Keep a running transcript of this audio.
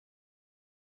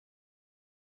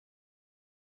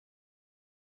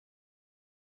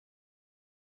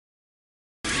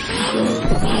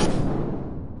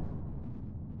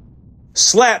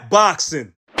Slap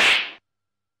boxing.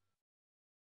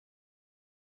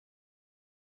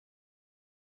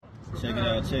 Check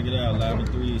it out. Live in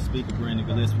 3 speaker Brandon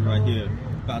Gillespie right here.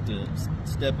 About to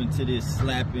step into this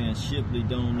slapping Shipley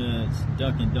Donuts,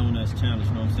 Dunkin' Donuts challenge,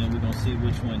 you know what I'm saying? We're gonna see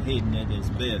which one hitting it is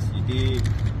best, you dig?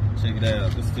 Check it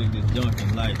out. Let's take this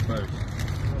Dunkin' light first.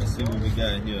 Let's see what we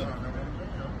got here.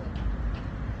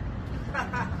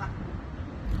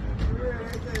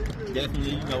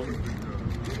 Definitely, you know,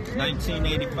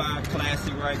 1985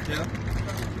 classic right there.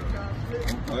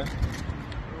 Okay.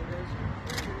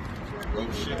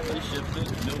 Old Shipley,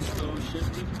 new school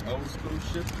Shipley, old school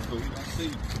Shipley. So we gonna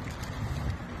see.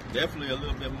 Definitely a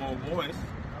little bit more moist.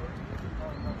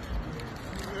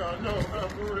 Yeah, I know.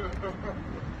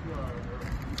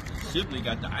 Shipley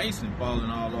got the icing falling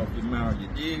all off your mouth, you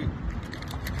dig?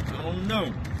 I don't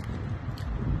know.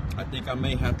 I think I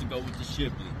may have to go with the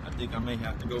Shipley. You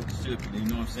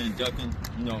know what I'm saying? Ducking,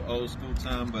 you know, old school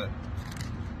time, but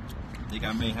I think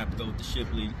I may have to go with the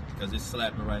Shipley because it's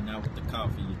slapping right now with the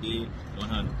coffee, you dig?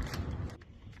 100.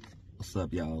 What's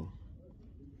up, y'all?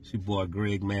 It's your boy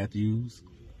Greg Matthews.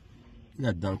 We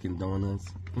got Dunkin'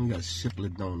 Donuts and we got Shipley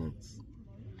Donuts.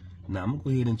 Now I'm gonna go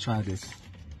ahead and try this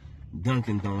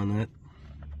Dunkin' Donut.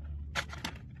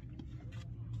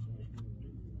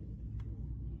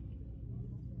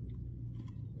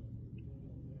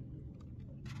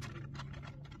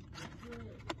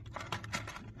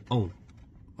 Oh,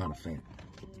 matter of fact,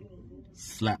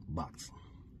 slap boxing,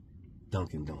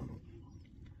 Dunkin' Donut.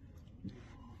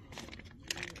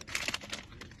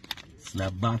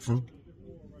 Slap boxing,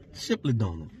 Shipley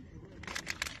Donut.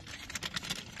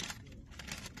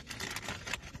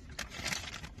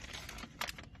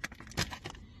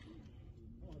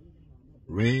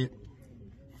 Red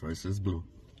versus blue.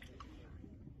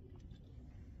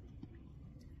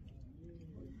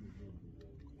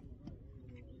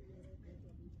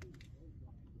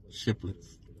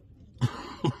 Shiplets. I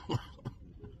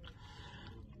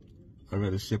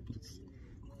read the Shiplets.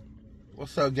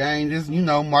 What's up, gang? This, you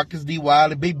know, Marcus D.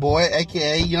 Wiley, big boy,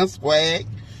 aka Young Swag.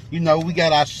 You know, we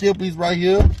got our Shipleys right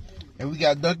here, and we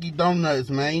got Dunkin' Donuts,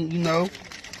 man. You know,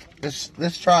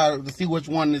 let's try to see which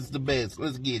one is the best.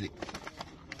 Let's get it.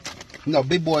 You know,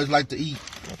 big boys like to eat.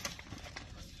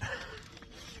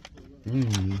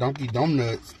 Dunkin'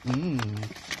 Donuts.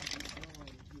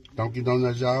 Dunkin'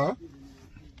 Donuts, y'all.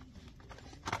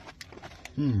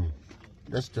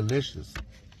 That's delicious.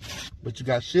 But you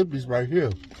got Shipley's right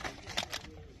here.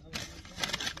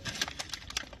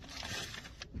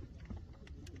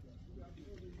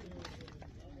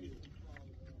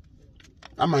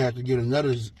 I might have to get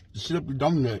another Shipley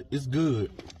donut. It's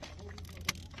good.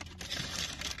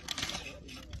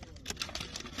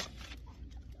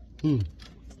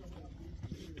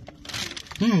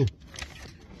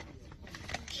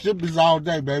 Shipley's all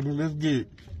day, baby. Let's get it.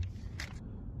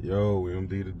 Yo,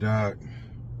 MD the Doc.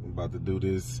 I'm about to do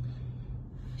this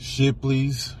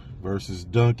Shipley's versus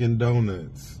Dunkin'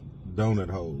 Donuts. Donut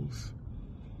holes.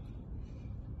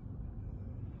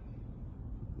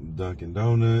 Dunkin'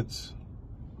 Donuts.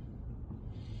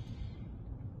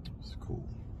 It's cool.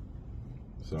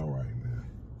 It's all right,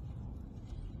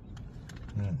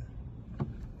 man.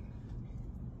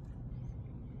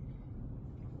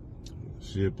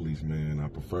 Shipley's, man. I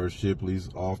prefer Shipley's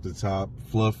off the top,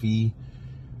 fluffy,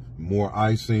 more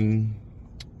icing.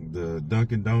 The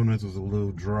Dunkin' Donuts was a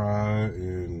little dry,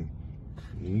 and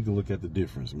you can look at the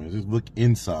difference, man. Just look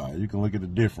inside. You can look at the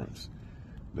difference.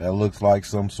 That looks like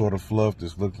some sort of fluff.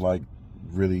 This looks like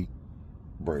really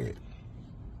bread.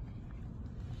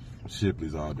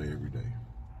 Shipley's all day, every day.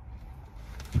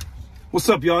 What's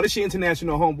up, y'all? This your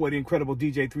international homeboy, the incredible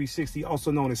DJ 360,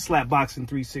 also known as Slap Boxing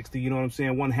 360. You know what I'm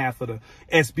saying? One half of the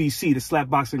SBC, the Slap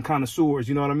Boxing Connoisseurs.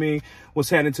 You know what I mean? What's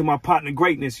happening to my partner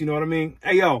greatness? You know what I mean?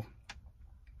 Hey, yo.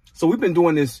 So we've been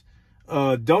doing this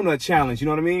donut challenge. You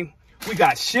know what I mean? We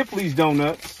got Shipley's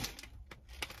Donuts,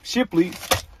 Shipley's,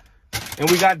 and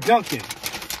we got Dunkin'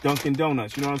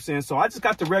 Donuts. You know what I'm saying? So I just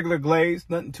got the regular glaze,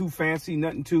 nothing too fancy,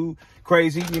 nothing too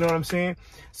crazy. You know what I'm saying?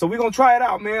 So we're gonna try it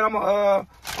out, man. I'm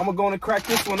gonna go and crack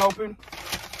this one open.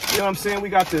 You know what I'm saying? We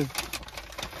got the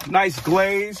nice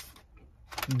glaze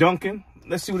Dunkin'.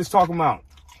 Let's see what it's talking about.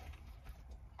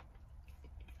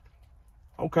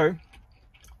 Okay.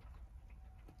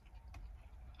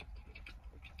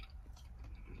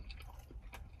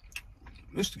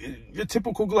 This your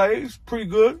typical glaze, pretty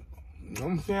good. You know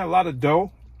what I'm saying? A lot of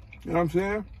dough. You know what I'm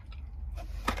saying?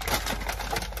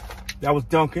 That was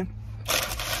Dunkin'.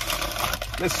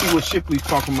 Let's see what Shipley's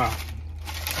talking about.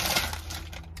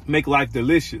 Make life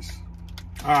delicious.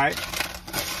 All right.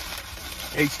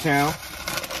 H-Town.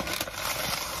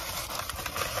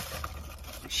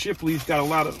 Shipley's got a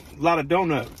lot of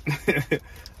donut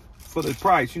for the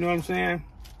price. You know what I'm saying?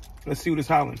 Let's see what it's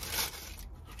hollering.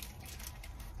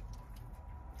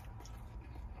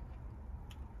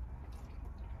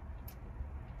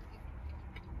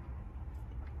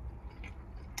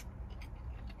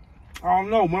 I don't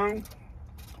know, man.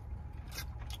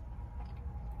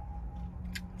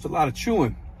 It's a lot of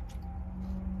chewing.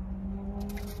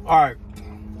 All right.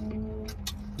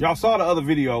 Y'all saw the other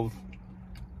videos.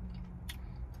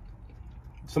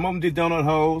 Some of them did donut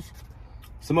holes.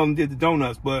 Some of them did the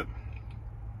donuts, but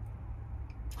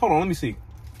hold on, let me see.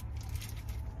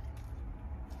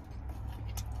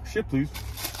 Shit, please.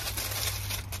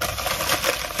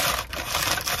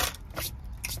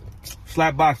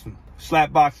 Slap boxing,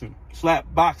 slap boxing, slap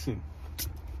boxing,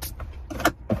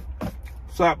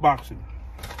 slap boxing.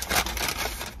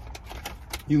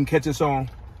 You can catch us on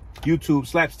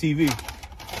YouTube, SLAPPZ TV.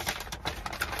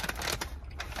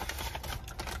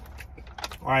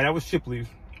 All right, that was Shipley's.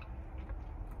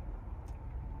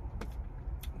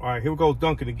 All right, here we go,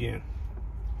 Dunkin' again.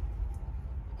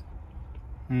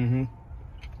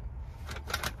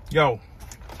 Yo,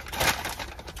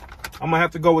 I'm gonna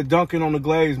have to go with Dunkin' on the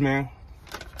glaze, man.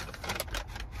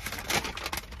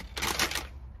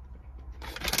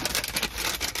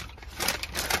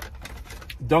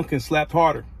 Dunkin' slapped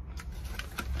harder.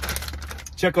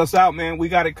 Check us out, man. We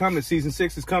got it coming. Season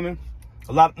 6 is coming.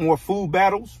 A lot more food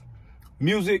battles,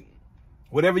 music,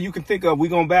 whatever you can think of, we're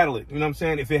going to battle it. You know what I'm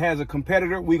saying? If it has a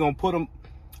competitor, we're going to put them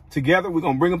together. We're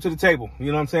going to bring them to the table. You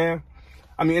know what I'm saying?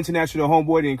 I'm your international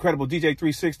homeboy, the incredible DJ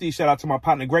 360. Shout out to my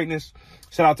partner Greatness.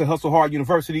 Shout out to Hustle Hard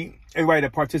University. Everybody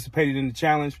that participated in the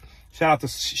challenge. Shout out to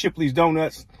Shipley's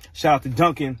Donuts. Shout out to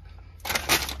Dunkin'.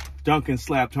 Dunkin'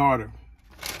 slapped harder.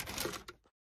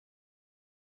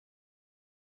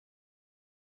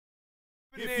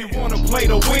 If you wanna play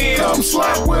to win, come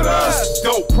slap with us.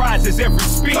 Dope prizes every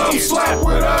spin. Come slap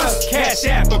with us. Cash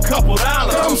app a couple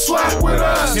dollars. Come slap with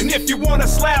us. And if you wanna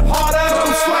slap harder,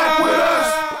 come slap with us.